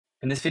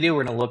In this video,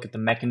 we're going to look at the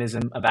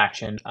mechanism of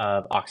action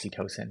of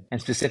oxytocin.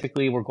 And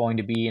specifically, we're going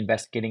to be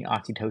investigating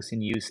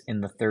oxytocin use in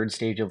the third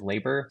stage of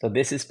labor. So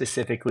this is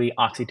specifically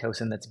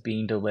oxytocin that's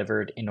being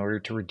delivered in order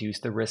to reduce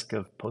the risk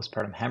of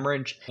postpartum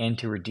hemorrhage and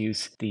to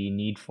reduce the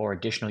need for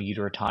additional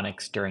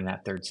uterotonics during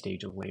that third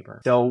stage of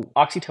labor. So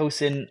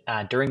oxytocin,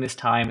 during this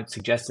time, it's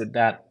suggested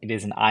that it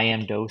is an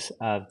IM dose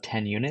of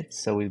 10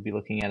 units. So we'd be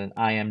looking at an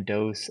IM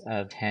dose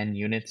of 10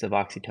 units of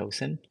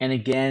oxytocin. And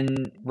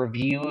again,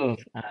 review of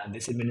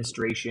this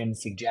administration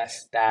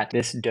suggests that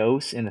this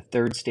dose in the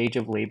third stage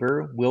of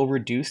labor will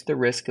reduce the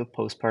risk of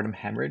postpartum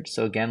hemorrhage.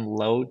 So again,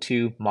 low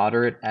to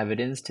moderate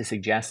evidence to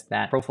suggest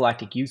that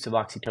prophylactic use of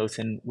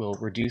oxytocin will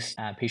reduce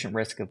patient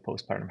risk of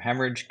postpartum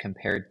hemorrhage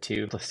compared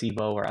to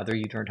placebo or other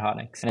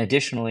uterotonics. And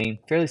additionally,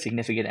 fairly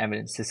significant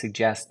evidence to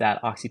suggest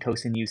that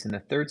oxytocin use in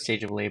the third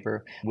stage of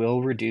labor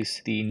will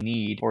reduce the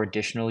need for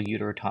additional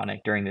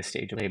uterotonic during this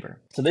stage of labor.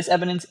 So this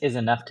evidence is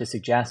enough to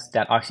suggest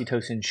that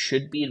oxytocin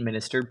should be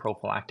administered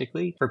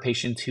prophylactically for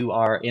patients who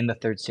are in the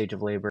third stage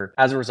of labor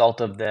as a result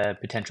of the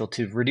potential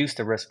to reduce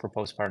the risk for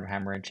postpartum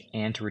hemorrhage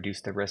and to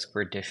reduce the risk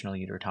for additional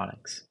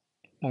uterotonics.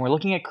 When we're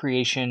looking at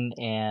creation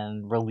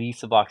and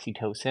release of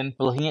oxytocin,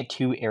 we're looking at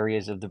two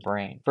areas of the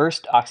brain.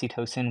 First,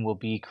 oxytocin will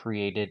be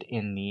created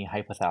in the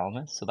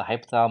hypothalamus. So the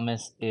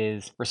hypothalamus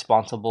is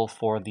responsible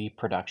for the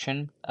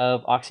production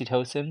of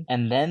oxytocin,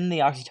 and then the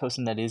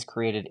oxytocin that is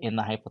created in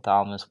the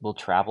hypothalamus will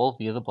travel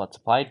via the blood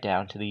supply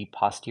down to the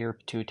posterior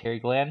pituitary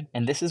gland,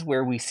 and this is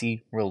where we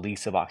see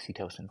release of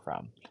oxytocin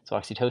from. So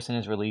oxytocin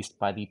is released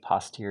by the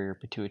posterior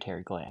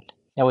pituitary gland.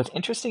 Now, what's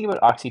interesting about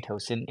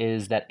oxytocin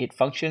is that it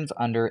functions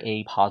under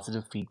a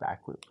positive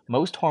feedback loop.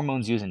 Most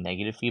hormones use a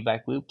negative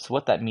feedback loop. So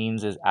what that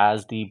means is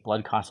as the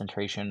blood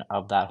concentration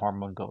of that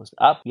hormone goes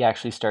up, you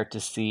actually start to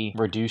see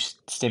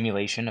reduced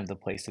stimulation of the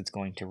place that's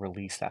going to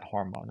release that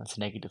hormone. That's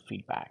negative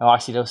feedback. Now,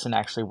 oxytocin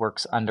actually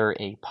works under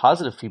a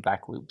positive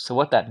feedback loop. So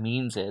what that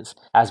means is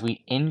as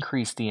we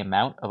increase the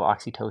amount of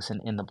oxytocin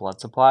in the blood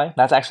supply,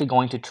 that's actually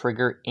going to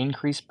trigger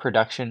increased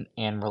production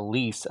and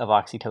release of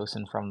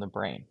oxytocin from the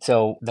brain.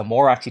 So the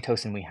more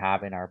oxytocin we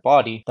have in our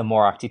body, the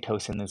more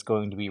oxytocin is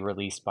going to be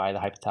released by the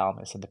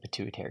hypothalamus and the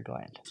pituitary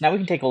gland. So now we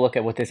can take a look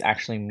at what this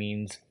actually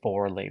means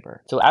for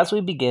labor. So as we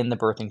begin the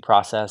birthing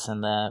process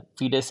and the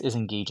fetus is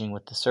engaging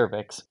with the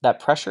cervix, that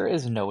pressure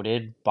is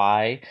noted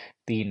by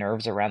the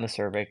nerves around the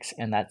cervix,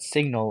 and that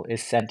signal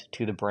is sent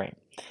to the brain.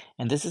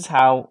 And this is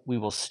how we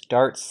will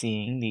start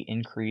seeing the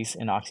increase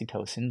in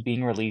oxytocin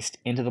being released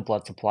into the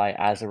blood supply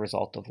as a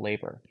result of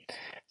labor.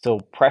 So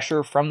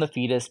pressure from the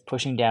fetus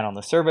pushing down on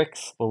the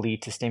cervix will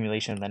lead to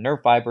stimulation of the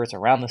nerve fibers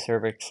around the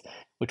cervix,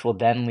 which will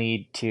then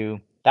lead to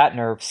that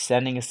nerve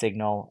sending a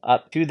signal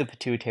up to the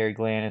pituitary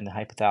gland and the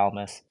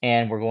hypothalamus,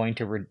 and we're going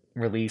to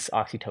release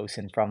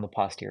oxytocin from the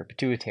posterior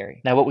pituitary.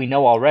 Now, what we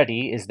know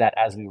already is that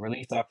as we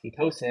release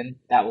oxytocin,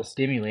 that will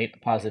stimulate a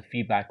positive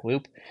feedback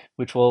loop,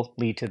 which will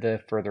lead to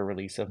the further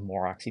release of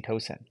more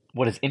oxytocin.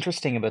 What is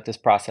interesting about this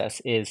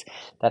process is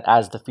that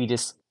as the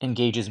fetus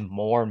engages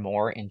more and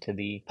more into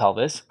the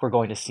pelvis, we're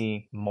going to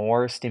see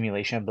more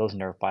stimulation of those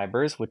nerve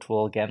fibers, which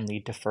will again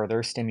lead to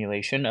further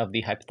stimulation of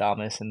the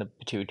hypothalamus and the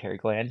pituitary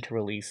gland to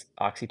release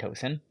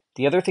oxytocin.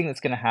 The other thing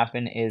that's going to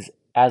happen is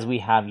as we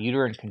have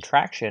uterine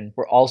contraction,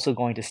 we're also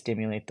going to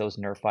stimulate those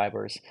nerve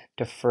fibers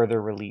to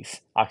further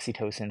release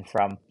oxytocin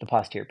from the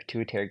posterior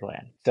pituitary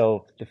gland.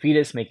 So the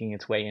fetus making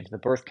its way into the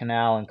birth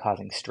canal and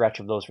causing stretch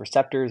of those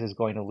receptors is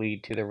going to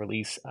lead to the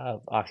release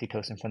of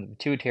oxytocin from the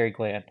pituitary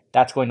gland.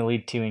 That's going to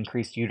lead to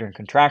increased uterine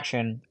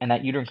contraction, and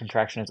that uterine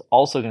contraction is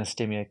also going to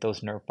stimulate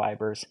those nerve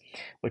fibers,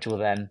 which will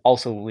then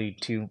also lead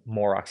to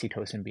more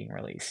oxytocin being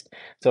released.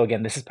 So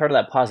again, this is part of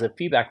that positive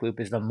feedback loop,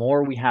 is the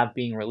more we have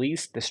being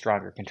released, the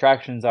stronger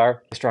contractions are.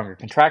 The stronger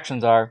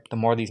contractions are, the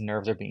more these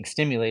nerves are being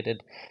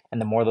stimulated,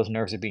 and the more those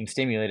nerves are being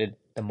stimulated,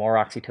 the more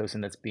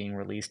oxytocin that's being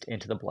released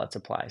into the blood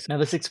supplies. Now,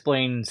 this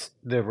explains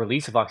the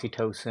release of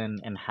oxytocin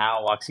and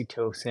how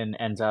oxytocin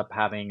ends up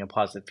having a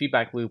positive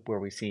feedback loop where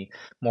we see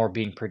more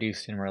being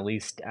produced and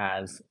released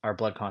as our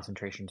blood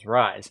concentrations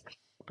rise.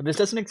 But this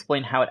doesn't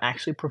explain how it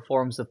actually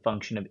performs the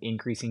function of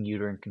increasing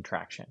uterine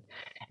contraction.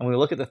 And when we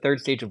look at the third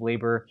stage of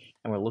labor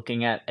and we're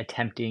looking at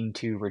attempting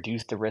to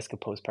reduce the risk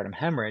of postpartum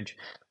hemorrhage,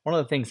 one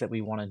of the things that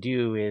we want to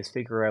do is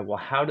figure out, well,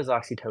 how does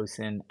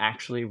oxytocin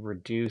actually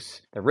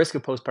reduce the risk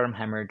of postpartum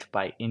hemorrhage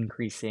by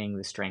increasing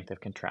the strength of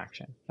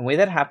contraction? And the way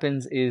that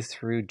happens is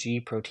through G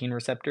protein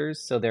receptors.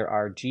 So there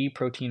are G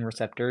protein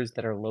receptors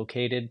that are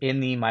located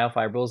in the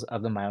myofibrils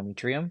of the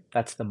myometrium.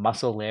 That's the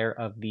muscle layer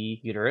of the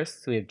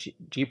uterus. So we have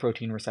G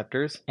protein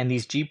receptors, and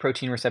these G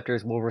protein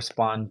receptors will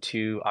respond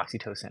to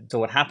oxytocin. So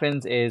what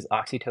happens is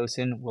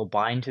oxytocin will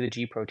bind to the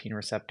G protein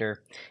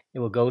receptor. It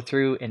will go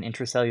through an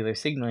intracellular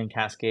signaling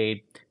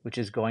cascade, which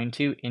is going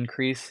to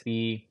increase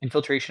the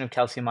infiltration of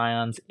calcium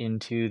ions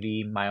into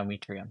the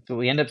myometrium. So what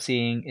we end up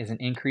seeing is an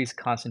increased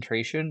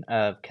concentration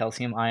of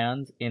calcium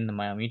ions in the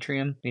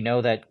myometrium. We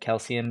know that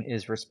calcium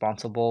is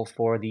responsible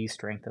for the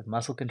strength of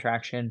muscle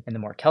contraction, and the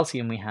more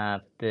calcium we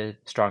have, the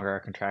stronger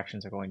our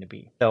contractions are going to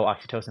be. So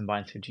oxytocin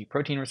binds to a G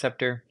protein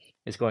receptor.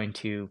 is going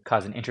to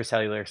cause an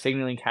intracellular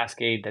signaling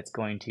cascade that's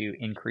going to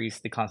increase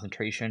the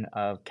concentration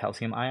of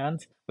calcium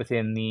ions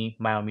within the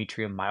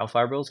myometrium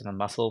myofibrils and the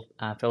muscle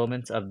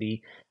filaments of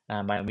the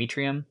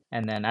myometrium.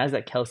 And then as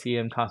that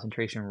calcium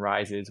concentration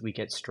rises, we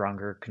get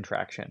stronger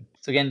contraction.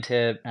 So again,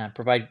 to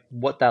provide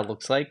what that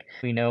looks like,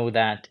 we know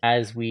that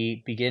as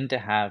we begin to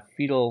have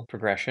fetal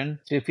progression,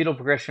 we're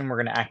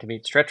going to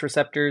activate stretch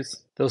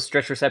receptors. Those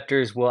stretch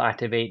receptors will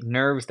activate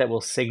nerves that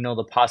will signal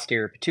the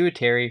posterior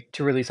pituitary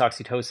to release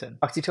oxytocin.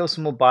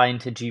 Oxytocin will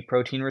bind to G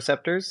protein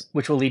receptors,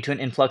 which will lead to an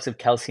influx of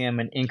calcium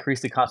and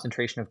increase the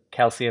concentration of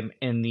calcium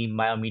in the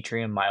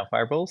myometrium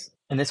myofibrils.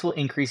 And this will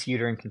increase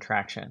uterine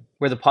contraction.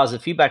 Where the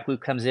positive feedback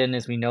loop comes in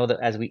is we know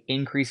that as we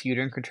increase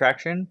uterine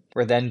contraction,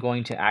 we're then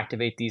going to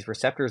activate these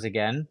receptors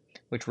again,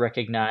 which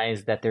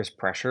recognize that there's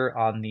pressure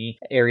on the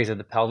areas of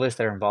the pelvis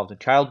that are involved in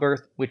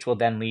childbirth, which will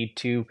then lead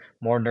to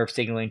more nerve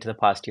signaling to the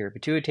posterior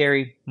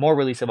pituitary, more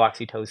release of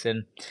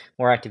oxytocin,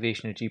 more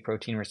activation of G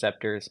protein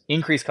receptors,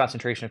 increased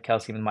concentration of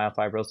calcium in the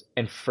myofibrils,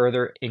 and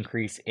further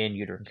increase in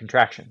uterine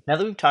contraction. Now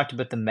that we've talked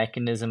about the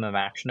mechanism of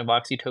action of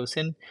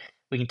oxytocin,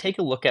 we can take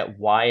a look at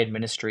why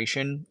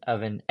administration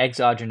of an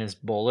exogenous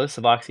bolus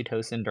of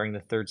oxytocin during the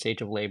third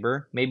stage of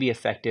labor may be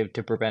effective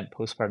to prevent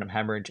postpartum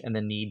hemorrhage and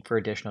the need for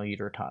additional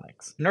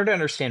uterotonics. In order to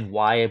understand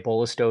why a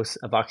bolus dose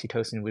of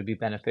oxytocin would be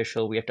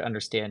beneficial, we have to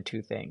understand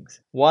two things.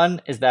 One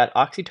is that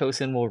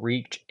oxytocin will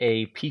reach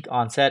a peak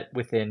onset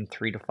within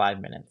 3 to 5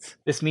 minutes.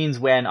 This means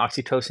when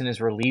oxytocin is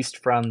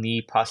released from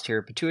the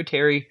posterior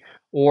pituitary,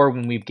 or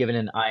when we've given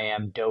an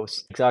IM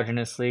dose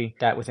exogenously,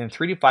 that within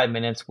 3 to 5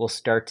 minutes we'll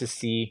start to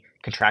see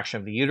contraction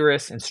of the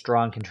uterus and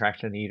strong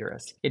contraction of the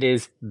uterus. It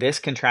is this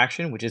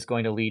contraction which is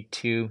going to lead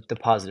to the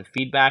positive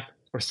feedback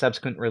or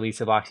subsequent release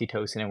of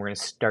oxytocin, and we're going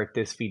to start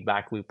this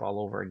feedback loop all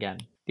over again.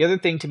 The other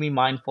thing to be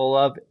mindful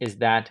of is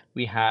that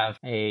we have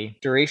a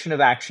duration of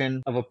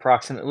action of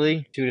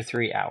approximately 2 to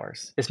 3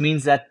 hours. This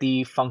means that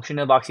the function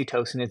of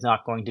oxytocin is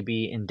not going to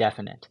be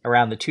indefinite.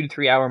 Around the 2 to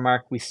 3 hour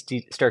mark, we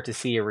start to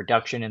see a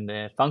reduction in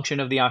the function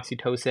of the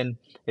oxytocin.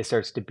 It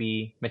starts to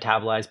be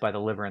metabolized by the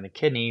liver and the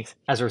kidneys.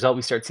 As a result,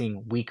 we start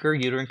seeing weaker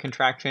uterine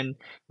contraction,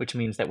 which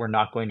means that we're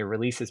not going to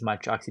release as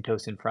much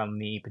oxytocin from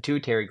the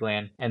pituitary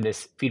gland, and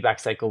this feedback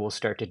cycle will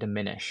start to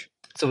diminish.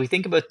 So we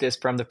think about this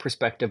from the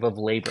perspective of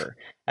labor.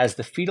 As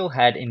the fetal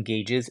head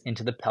engages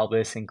into the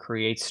pelvis and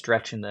creates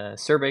stretch in the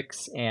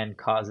cervix and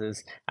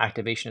causes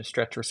activation of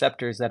stretch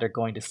receptors that are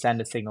going to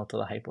send a signal to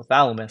the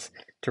hypothalamus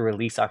to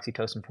release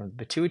oxytocin from the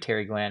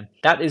pituitary gland,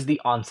 that is the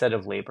onset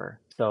of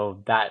labor.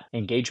 So that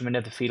engagement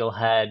of the fetal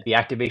head, the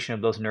activation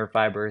of those nerve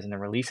fibers, and the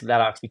release of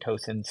that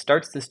oxytocin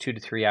starts this 2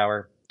 to 3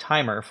 hour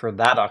timer for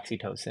that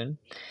oxytocin.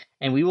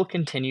 And we will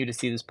continue to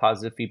see this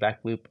positive feedback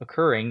loop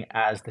occurring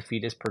as the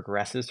fetus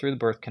progresses through the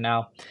birth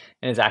canal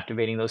and is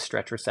activating those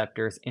stretch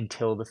receptors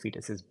until the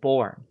fetus is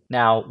born.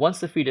 Now, once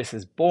the fetus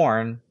is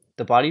born,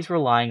 the body's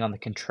relying on the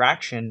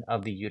contraction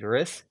of the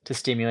uterus to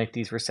stimulate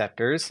these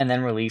receptors and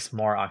then release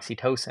more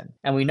oxytocin.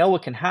 And we know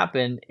what can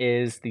happen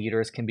is the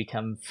uterus can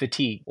become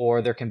fatigued,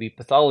 or there can be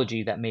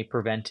pathology that may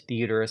prevent the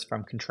uterus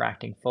from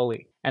contracting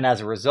fully. And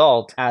as a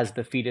result, as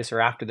the fetus or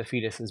after the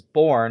fetus is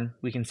born,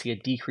 we can see a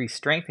decreased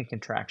strength in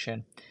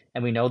contraction.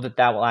 And we know that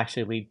that will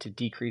actually lead to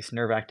decreased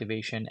nerve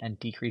activation and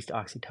decreased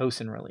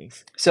oxytocin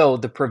release. So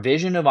the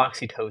provision of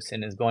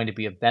oxytocin is going to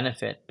be a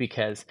benefit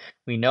because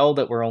we know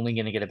that we're only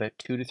going to get about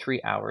 2 to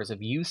 3 hours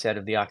of use out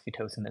of the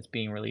oxytocin that's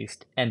being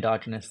released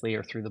endogenously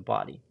or through the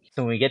body.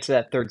 So when we get to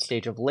that third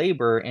stage of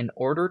labor, in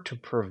order to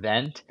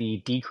prevent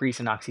the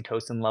decrease in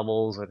oxytocin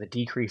levels or the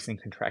decrease in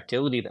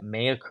contractility that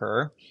may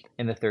occur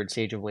in the third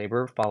stage of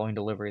labor following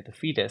delivery of the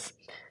fetus,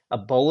 a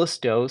bolus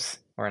dose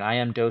or an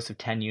IM dose of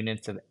 10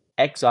 units of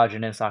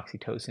exogenous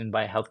oxytocin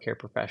by a healthcare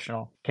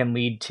professional can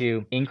lead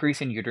to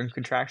increase in uterine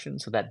contraction.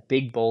 So that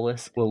big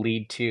bolus will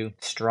lead to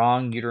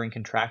strong uterine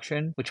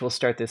contraction, which will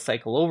start this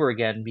cycle over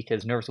again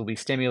because nerves will be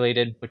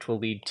stimulated, which will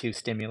lead to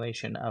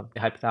stimulation of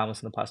the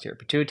hypothalamus and the posterior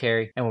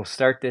pituitary, and we'll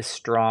start this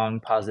strong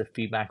positive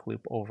feedback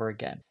loop over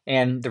again.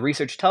 And the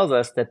research tells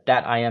us that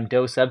that IM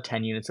dose of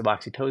 10 units of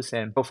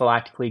oxytocin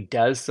prophylactically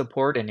does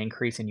support an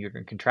increase in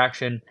uterine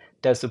contraction,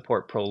 does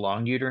support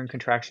prolonged uterine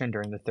contraction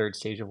during the third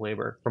stage of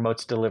labor,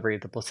 promotes delivery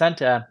of the placenta,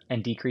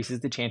 and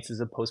decreases the chances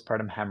of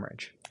postpartum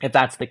hemorrhage. If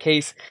that's the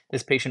case,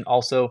 this patient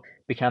also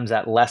becomes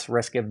at less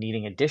risk of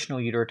needing additional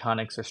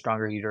uterotonics or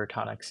stronger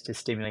uterotonics to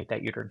stimulate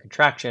that uterine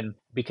contraction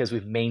because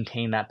we've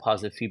maintained that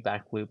positive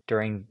feedback loop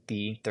during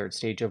the third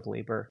stage of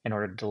labor in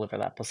order to deliver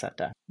that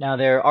placenta. Now,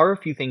 there are a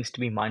few things to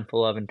be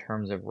mindful of in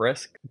terms of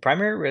risk. The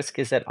primary risk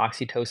is that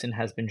oxytocin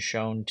has been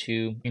shown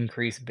to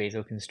increase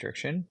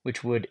vasoconstriction,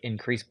 which would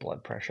increase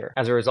blood pressure.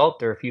 As a result,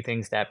 there are a few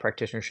things that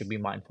practitioners should be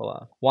mindful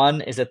of.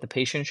 One is that the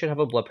patient should have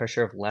a blood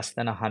pressure of less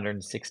than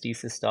 160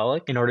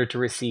 systolic in order to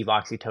receive receive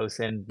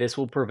oxytocin, this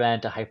will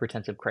prevent a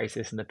hypertensive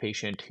crisis in the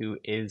patient who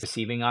is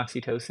receiving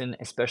oxytocin,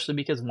 especially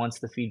because once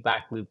the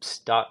feedback loop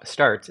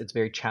starts, it's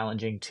very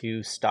challenging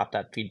to stop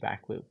that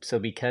feedback loop. So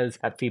because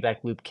that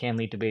feedback loop can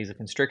lead to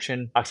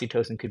vasoconstriction,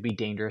 oxytocin could be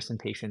dangerous in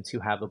patients who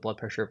have a blood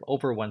pressure of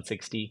over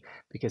 160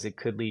 because it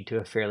could lead to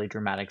a fairly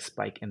dramatic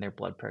spike in their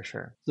blood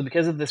pressure. So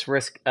because of this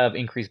risk of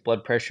increased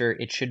blood pressure,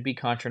 it should be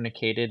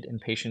contraindicated in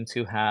patients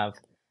who have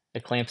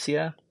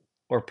eclampsia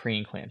or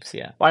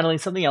preeclampsia. Finally,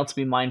 something else to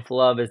be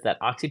mindful of is that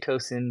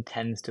oxytocin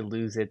tends to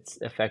lose its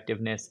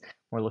effectiveness.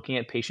 We're looking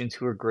at patients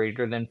who are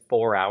greater than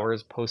 4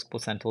 hours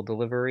post-placental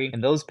delivery.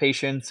 In those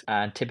patients,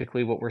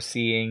 typically what we're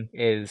seeing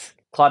is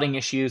clotting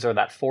issues, or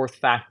that fourth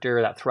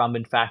factor, that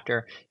thrombin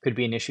factor, could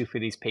be an issue for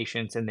these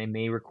patients, and they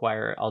may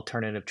require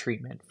alternative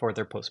treatment for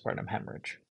their postpartum hemorrhage.